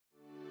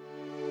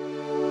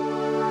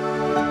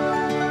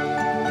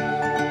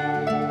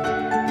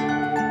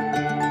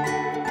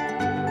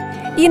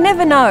You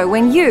never know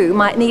when you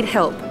might need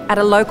help at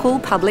a local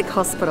public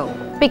hospital.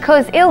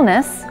 Because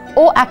illness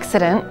or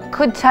accident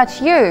could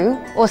touch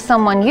you or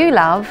someone you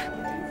love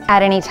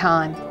at any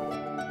time.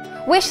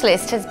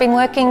 Wishlist has been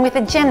working with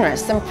a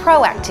generous and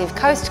proactive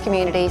coast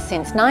community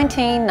since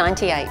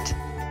 1998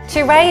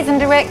 to raise and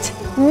direct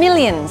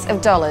millions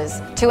of dollars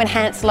to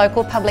enhance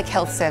local public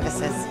health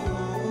services,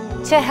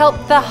 to help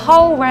the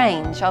whole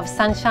range of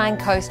Sunshine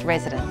Coast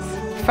residents,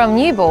 from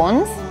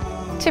newborns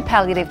to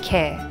palliative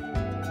care.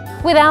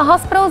 With our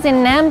hospitals in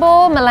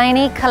Nambour,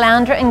 Maleny,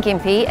 Caloundra and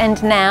Gympie,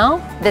 and now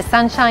the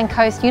Sunshine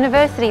Coast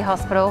University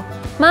Hospital,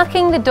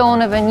 marking the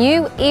dawn of a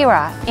new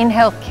era in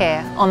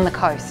healthcare on the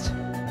coast.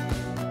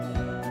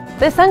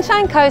 The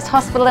Sunshine Coast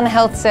Hospital and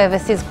Health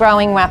Service is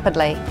growing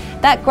rapidly.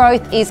 That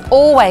growth is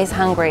always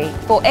hungry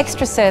for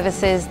extra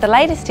services, the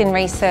latest in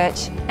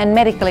research and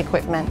medical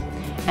equipment,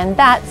 and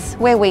that's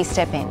where we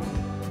step in.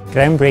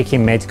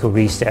 Groundbreaking medical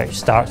research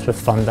starts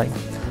with funding.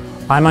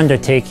 I'm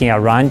undertaking a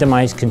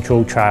randomised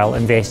controlled trial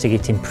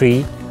investigating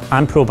pre-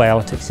 and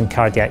probiotics in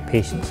cardiac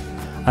patients,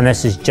 and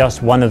this is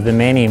just one of the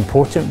many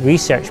important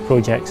research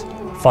projects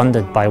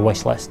funded by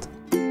Wishlist.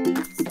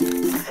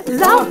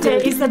 Laughter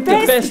is the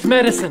best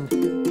medicine.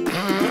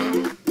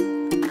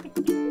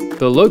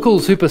 The local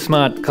super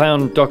smart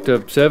clown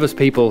doctor service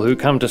people who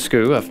come to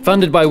school are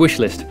funded by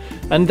Wishlist,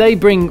 and they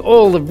bring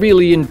all the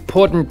really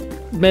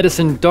important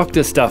medicine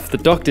doctor stuff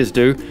that doctors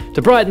do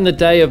to brighten the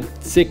day of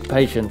sick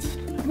patients.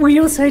 We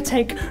also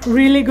take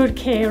really good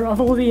care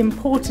of all the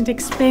important,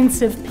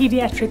 expensive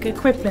paediatric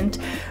equipment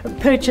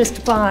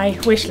purchased by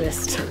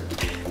Wishlist.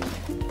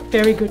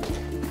 Very good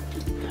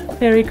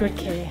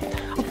care.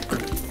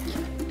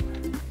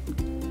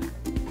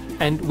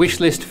 And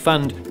Wishlist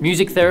fund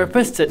music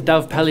therapists at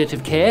Dove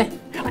Palliative Care.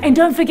 And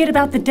don't forget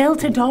about the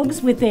Delta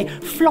dogs with their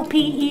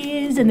floppy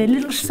ears and their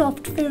little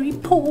soft furry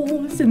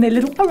paws and their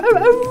little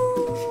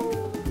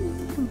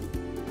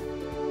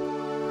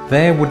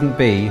There wouldn't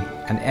be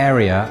an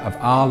area of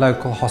our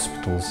local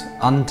hospitals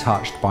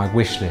untouched by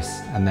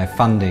Wishlist and their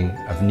funding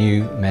of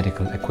new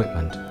medical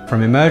equipment.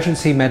 From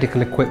emergency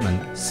medical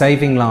equipment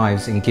saving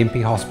lives in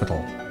Gympie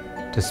Hospital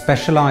to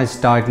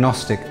specialised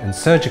diagnostic and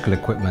surgical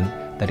equipment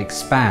that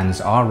expands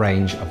our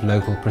range of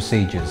local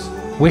procedures.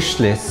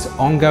 Wishlist's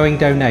ongoing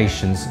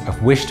donations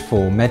of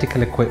wished-for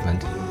medical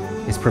equipment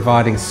is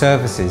providing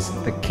services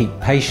that keep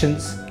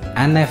patients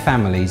and their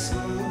families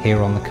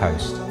here on the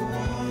coast.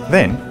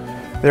 Then,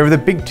 there are the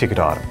big ticket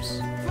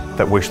items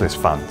that Wishlist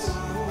funds,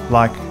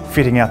 like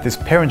fitting out this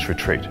parents'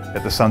 retreat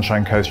at the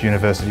Sunshine Coast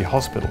University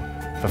Hospital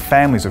for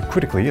families of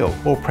critically ill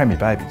or preemie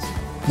babies.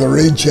 The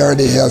Reed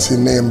Charity House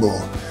in Nambour,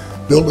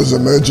 built as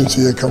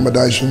emergency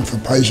accommodation for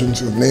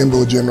patients of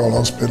Nambour General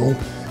Hospital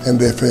and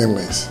their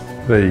families.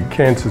 The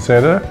Cancer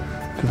Centre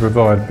to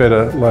provide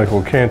better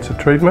local cancer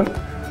treatment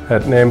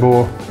at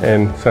Nambour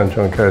and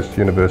Sunshine Coast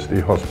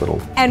University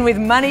Hospital. And with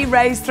money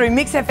raised through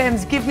Mix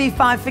FM's Give Me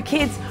 5 for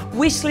Kids,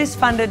 Wishlist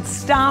funded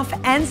staff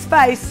and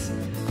space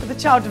for the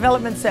Child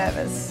Development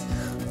Service.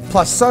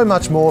 Plus so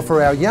much more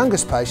for our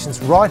youngest patients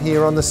right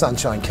here on the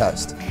Sunshine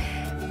Coast.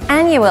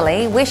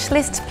 Annually,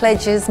 Wishlist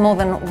pledges more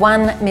than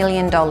 $1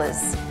 million.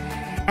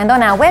 And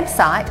on our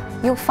website,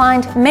 you'll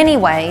find many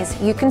ways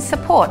you can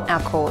support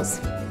our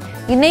cause.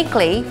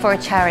 Uniquely for a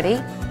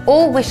charity,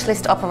 all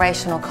Wishlist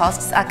operational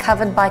costs are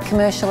covered by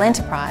commercial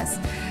enterprise,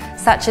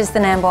 such as the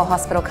Nambour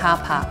Hospital car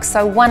park.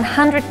 So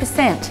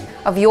 100%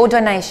 of your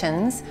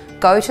donations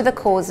go to the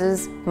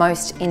causes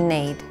most in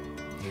need.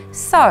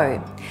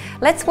 So,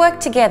 let's work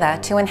together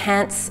to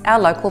enhance our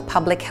local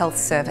public health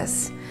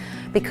service,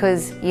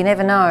 because you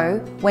never know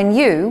when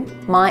you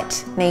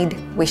might need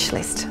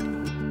Wishlist.